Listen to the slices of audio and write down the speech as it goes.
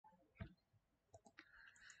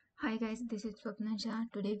Hi guys, this is Swapna Jha.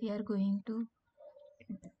 Today we are going to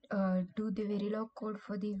do the Verilog code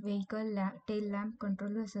for the vehicle tail lamp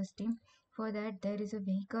controller system. For that, there is a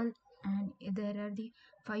vehicle and there are the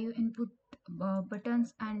 5 input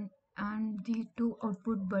buttons and the 2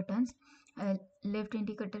 output buttons, left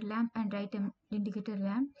indicator lamp and right indicator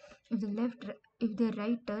lamp. If the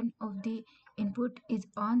right turn of the input is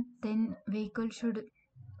on, then vehicle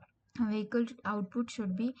output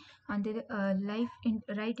should be, and the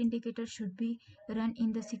right indicator should be run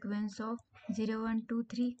in the sequence of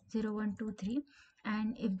 0123 0123.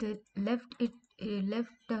 And if the left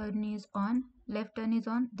turn is on,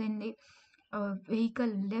 then the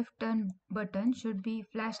vehicle left turn button should be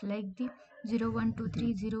flashed like the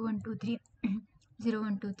 0123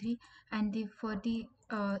 0123. And for the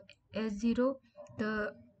S0,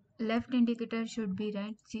 the left indicator should be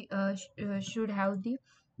right, should have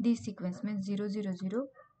the sequence means 000.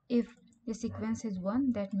 If the sequence is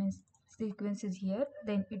 1, that means sequence is here,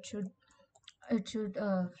 then it should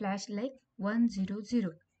flash like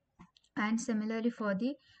 100. And similarly for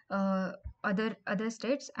the other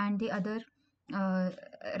states and the other uh,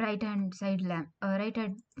 right hand side lamp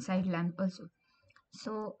also.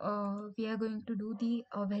 So we are going to do the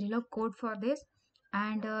Verilog code for this.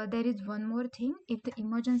 And there is one more thing: if the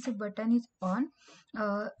emergency button is on,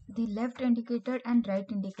 the left indicator and right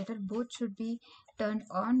indicator both should be turned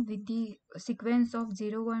on with the sequence of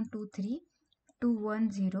 0123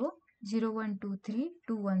 210 0123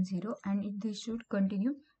 210, and this should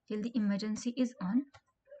continue till the emergency is on.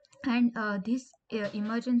 And this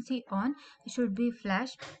emergency on should be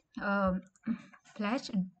um, flash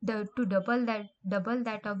to double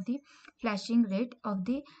that of the flashing rate of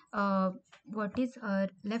the what is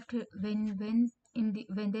left when the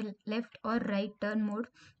left or right turn mode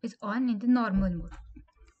is on in the normal mode.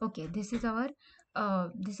 Okay, this is our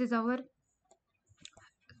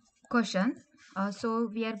question. So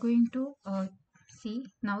we are going to see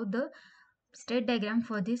now the state diagram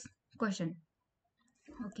for this question.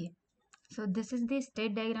 Okay, so this is the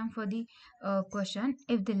state diagram for the question.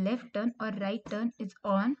 If the left turn or right turn is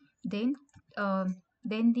on, then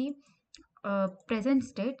the present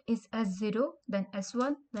state is S0, then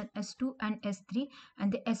S1, then S2 and S3,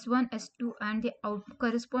 and the S1, S2 and the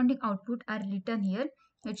corresponding output are written here.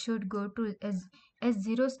 It should go to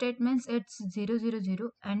S0 statements. It's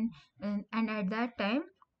 000, and at that time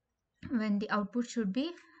when the output should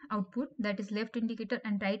be output, that is left indicator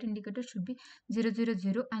and right indicator should be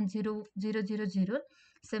 000 and 0000.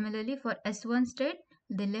 Similarly for S1 state,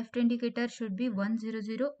 the left indicator should be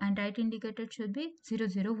 100 and right indicator should be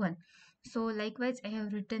 001. So likewise I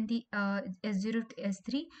have written the S0 to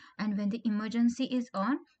S3, and when the emergency is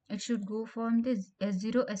on, it should go from the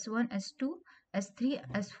S0 S1 S2 S3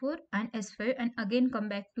 S4 and S5 and again come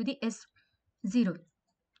back to the S0.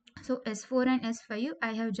 So S4 and S5,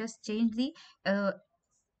 I have just changed the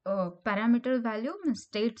parameter value,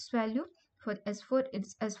 states value. For S4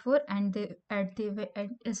 it's S4, and at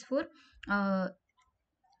S4 uh,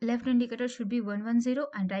 left indicator should be 110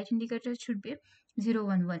 and right indicator should be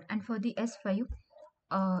 011. And for the S5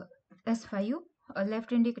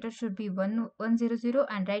 left indicator should be 100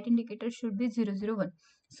 and right indicator should be 001.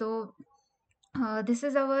 So this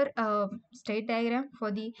is our state diagram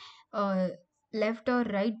for the uh, left or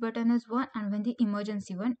right button is one, and when the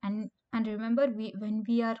emergency one. And remember, when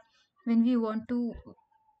we want to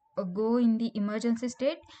go in the emergency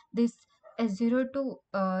state, this S0 to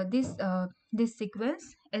this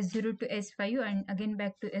sequence S0 to S5 and again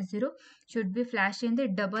back to S0 should be flashed in the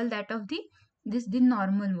double that of the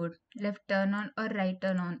normal mode, left turn on or right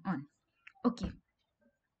turn on. Okay,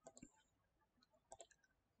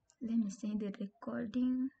 let me see the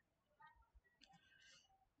recording.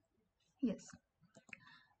 Yes.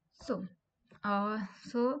 So uh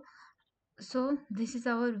so so this is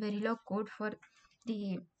our Verilog code for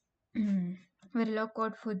the Verilog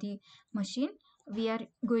code for the machine. We are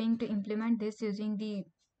going to implement this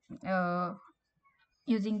uh,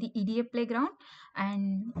 using the EDA playground,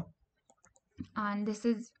 and this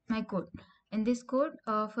is my code. In this code,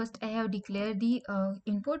 first I have declared the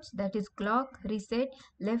inputs, that is clock, reset,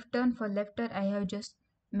 left turn. For left turn I have just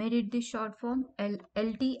made it the short form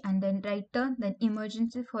LT, and then right turn, then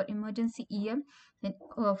emergency for emergency EM. Then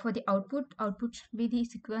for the output should be the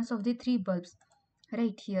sequence of the 3 bulbs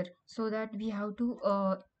right here, so that we have to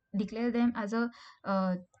declare them as a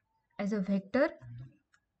vector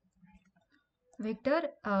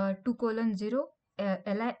 2 colon 0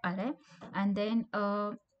 li array. And then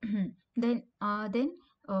then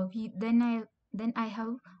we then I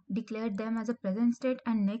have declared them as a present state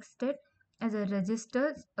and next state as a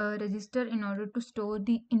register in order to store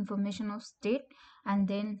the information of state. And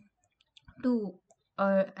then to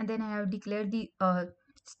and then I have declared the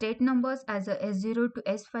state numbers as a S0 to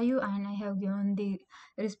S5, and I have given the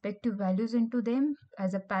respective values into them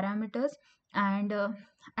as a parameters. And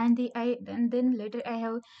then later I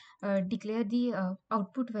have declared the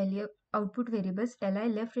output variables li,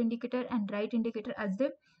 left indicator and right indicator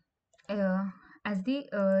uh, as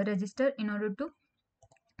the register in order to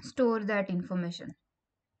store that information.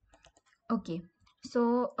 Okay,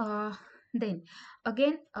 so then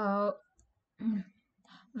again, mm,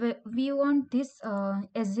 we want this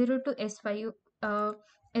S0 to S5 uh,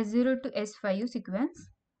 S0 to S5 sequence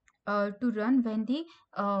to run when the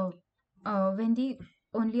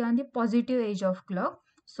only on the positive edge of clock.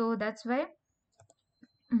 So that's why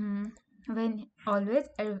mm, when always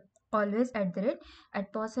at the rate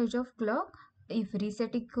at passage of clock, if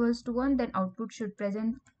reset equals to 1, then output should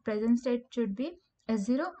present state should be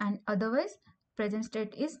S0, and otherwise present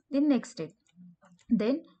state is the next state.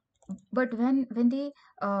 Then but when the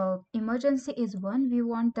emergency is 1, we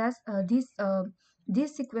want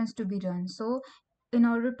this sequence to be run. So in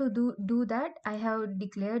order to do that, I have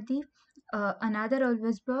declared the another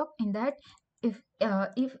always block, in that if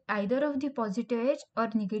either of the positive edge or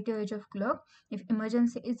negative edge of clock, if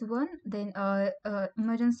emergency is 1, then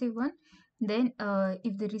emergency 1, then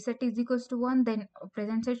if the reset is equals to 1, then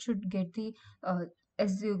present set should get the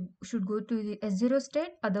S should go to the S0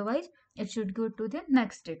 state, otherwise it should go to the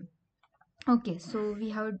next state. Okay, so we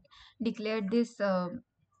have declared this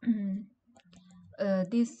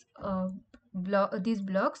this these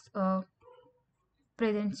blocks,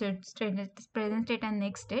 present state and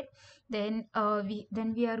next state. Then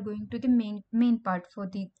we are going to the main part for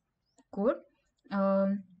the code.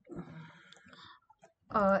 Um,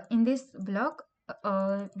 in this block,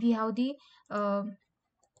 we have the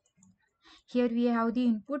here we have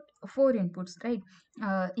the four inputs, right?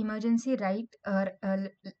 Emergency, right,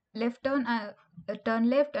 left turn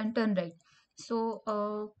left and turn right. So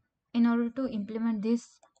in order to implement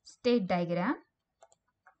state diagram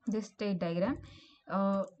this state diagram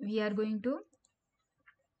we are going to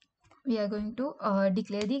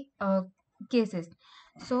declare the cases.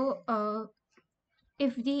 So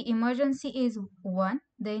if the emergency is 1,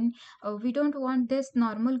 then we don't want this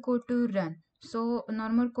normal code to run. So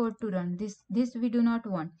normal code to run, this we do not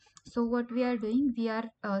want. So what we are doing, we are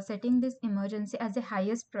setting this emergency as the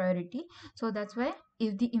highest priority. So that's why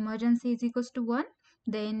if the emergency is equals to 1,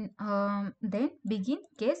 then begin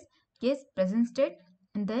case present state.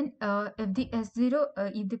 And then if the S0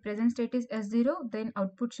 if the present state is S0, then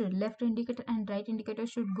output should left indicator and right indicator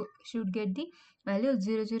should get the value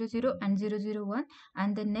 000 and 001,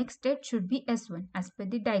 and the next state should be S1 as per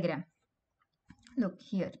the diagram. Look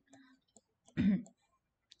here.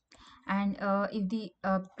 And if the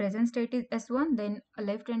present state is S1, then a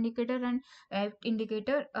left indicator and right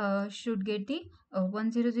indicator should get the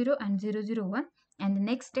 100 and 001, and the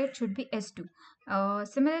next state should be S2.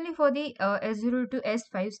 Similarly, for the S0 to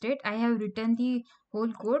S5 state, I have written the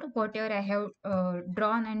whole code, whatever I have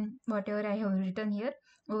drawn and whatever I have written here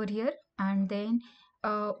over here. And then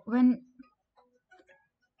when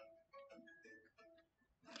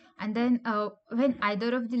when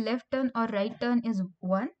either of the left turn or right turn is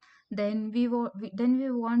 1, then we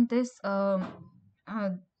want this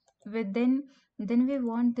with then we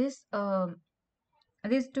want this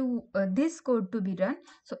code to be run.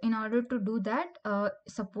 So in order to do that,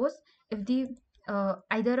 suppose if the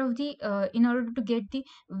either of the in order to get the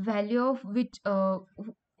value of which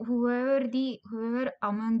whoever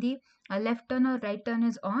among the left turn or right turn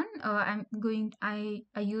is on, I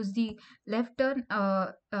use the left turn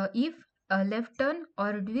if left turn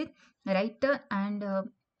or with right turn,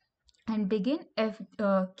 and begin if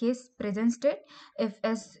case present state. If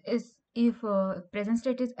s is if present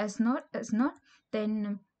state is s not,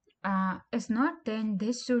 then s not, then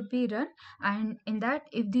this should be run. And in that,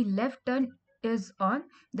 if the left turn is on,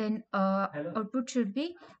 then output should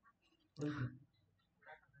be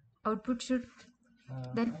output should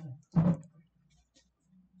then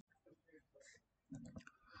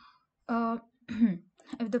uh,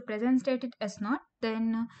 if the present state is s0,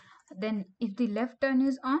 then if the left turn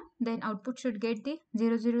is on, then output should get the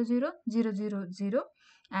 000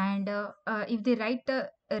 and if the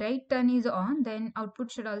right turn is on, then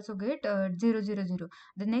output should also get 000.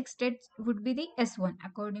 The next state would be the s1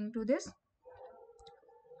 according to this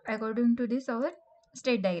our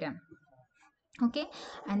state diagram. Okay,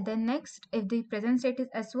 and then next, if the present state is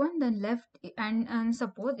s1, then and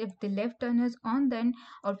suppose if the left turn is on, then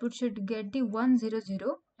output should get the 100,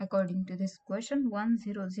 according to this question, 1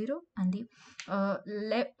 0 0, and the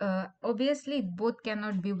obviously both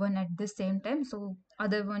cannot be 1 at the same time, so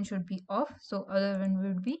other one should be off, so other one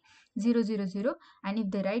would be 0 0 0. And if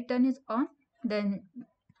the right turn is on, then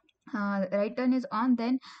right turn is on,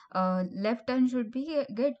 then left turn should be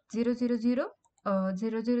get 0 0 0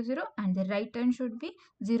 0 0 0, and the right turn should be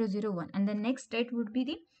 0 0 1, and the next state would be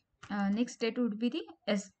the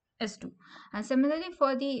S2. And similarly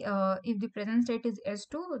for the if the present state is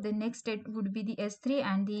S2, the next state would be the S3,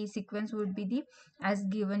 and the sequence would be the as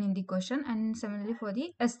given in the question. And similarly for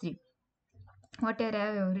the S3, what I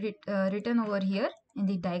have written over here in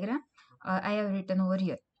the diagram, I have written over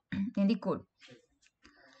here in the code.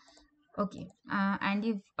 Okay, and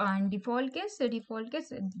if default case,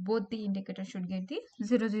 both the indicators should get the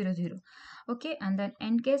 0 0 0. Okay, and then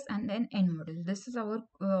end case, and then end module. This is our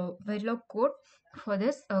Verilog code for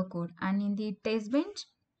this code. And in the test bench,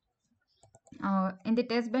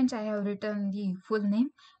 I have written the full name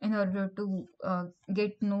in order to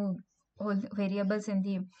get no all variables in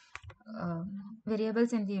the uh,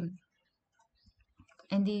 variables in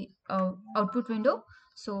the output window.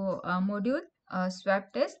 So module,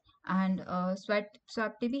 swap test, and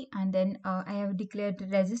swap tb, and then I have declared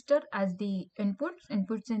register as the inputs in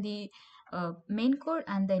the main code,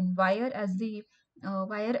 and then wire as the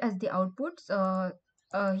outputs.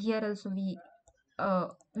 Here also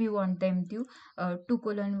we want them to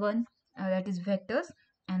 2:1, that is vectors.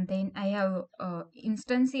 And then I have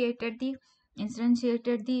instantiated the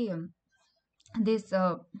this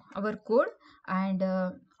our code, and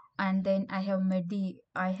then I have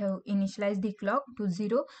initialized the clock to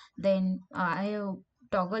 0. Then I have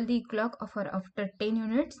toggle the clock for after 10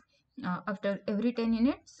 units, after every 10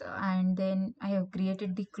 units, and then I have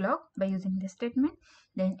created the clock by using this statement.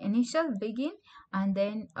 Then initial, begin, and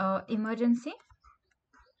then emergency.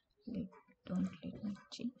 Don't let me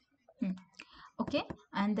change. Okay,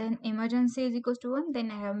 and then emergency is equals to 1. Then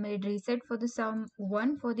I have made reset for the sum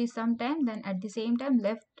 1 for the sum time. Then at the same time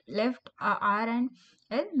left R and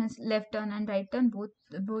L means left turn and right turn,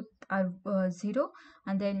 both are 0.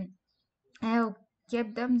 And then I have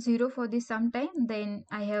kept them 0 for the sum time. Then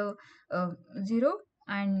I have 0,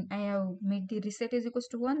 and I have made the reset is equals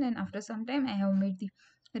to 1. Then after some time I have made the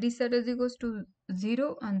reset is equals to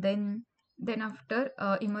 0, and then after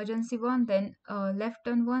emergency 1, then left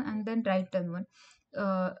turn 1, and then right turn 1.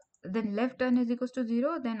 Then left turn is equals to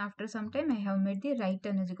 0. Then after some time I have made the right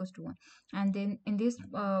turn is equals to 1. And then in this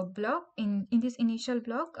block, in this initial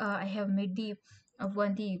block, I have made the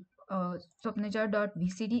the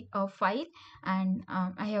swapnajar.vcd file, and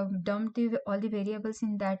I have dumped all the variables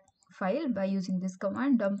in that file by using this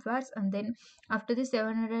command dump vars. And then after the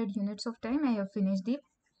 700 units of time, I have finished the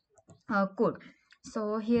code.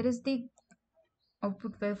 So here is the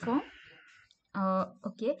output waveform.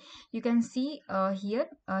 Okay, you can see here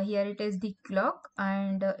it is the clock,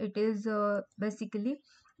 and it is basically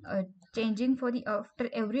changing for the after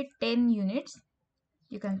every 10 units.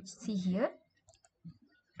 You can see here,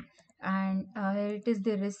 and here it is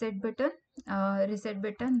the reset button.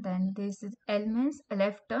 Then this is L means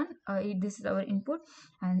left turn, this is our input,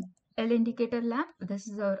 and L indicator lamp, this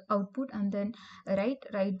is our output. And then right,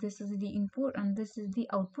 this is the input, and this is the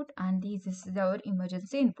output, and this is our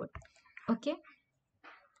emergency input. Okay,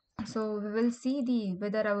 so we will see the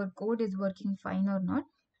whether our code is working fine or not.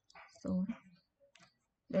 So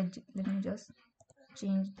let me just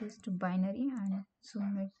change this to binary and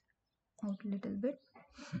zoom it out a little bit.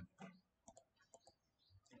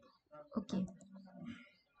 Okay,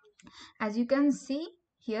 as you can see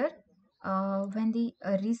here, when the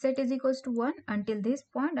reset is equals to 1, until this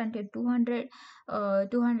point, until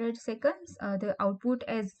 200 seconds, the output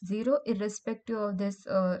is 0 irrespective of this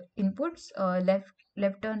inputs,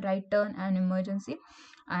 left turn, right turn, and emergency.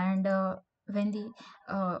 And when the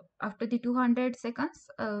after the 200 seconds,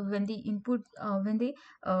 when the input when the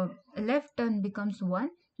left turn becomes 1,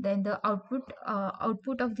 then the output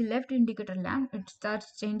of the left indicator lamp, it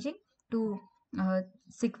starts changing to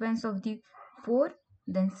sequence of the 4,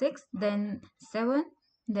 then 6, then 7,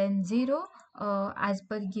 then 0, as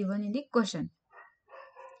per given in the question.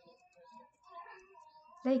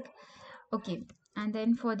 Like, okay, and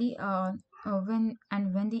then for the when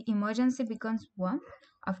the emergency becomes 1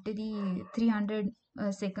 after the 300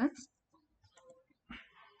 seconds,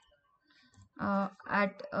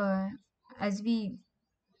 at as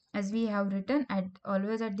we have written, at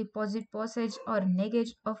always at the positive passage or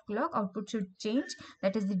negative of clock, output should change,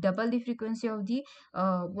 that is the double the frequency of the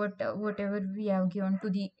whatever we have given to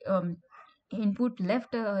the input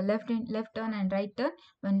left turn and right turn.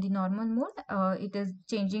 When the normal mode, it is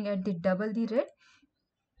changing at the double the rate,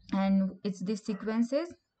 and it's the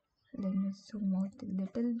sequences Let me zoom out a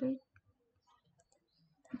little bit.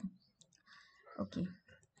 Okay,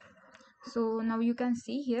 so now you can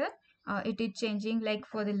see here it is changing. Like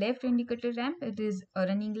for the left indicator ramp, it is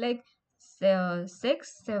running like 6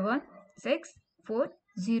 7 6 4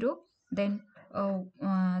 0, then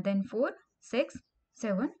 4 6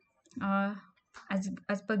 7,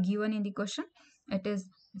 as per given in the question. It is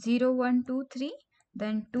 0 1 2 3,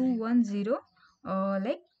 then 2 1 0,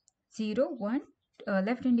 like 0 1,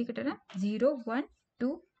 left indicator ramp 0 1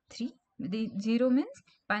 2 3. The 0 means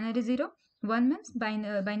binary 0, 1 means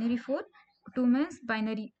binary 4, 2 means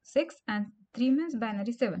binary 6, and 3 means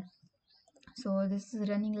binary 7. So this is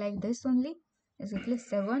running like this only. Basically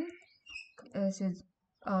 7 is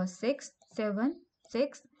 6 7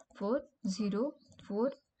 6 4 0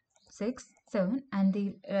 4 6 7, and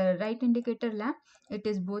the right indicator lamp, it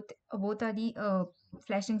is both are the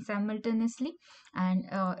flashing simultaneously, and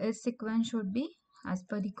its sequence should be, as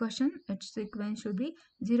per the question, its sequence should be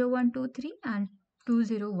 0 1 2 3 and 2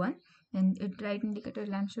 0 1, and its right indicator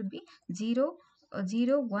lamp should be 0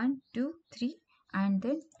 0 1 2 3 and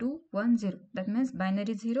then 2 1 0. That means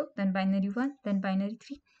binary 0, then binary 1, then binary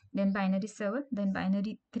 3, then binary 7, then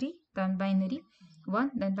binary 3, then binary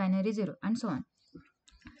 1, then binary 0, and so on.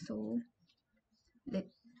 So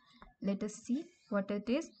let us see what it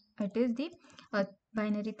is. It is the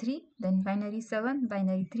binary 3, then binary 7,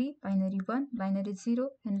 binary 3, binary 1, binary 0,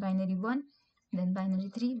 then binary 1, then binary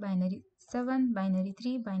 3, binary 7, binary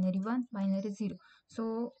 3, binary 1, binary 0.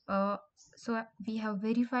 So so we have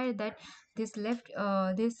verified that this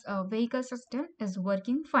vehicle system is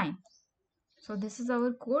working fine. So this is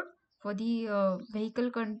our code for the vehicle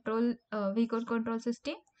control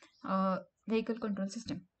system.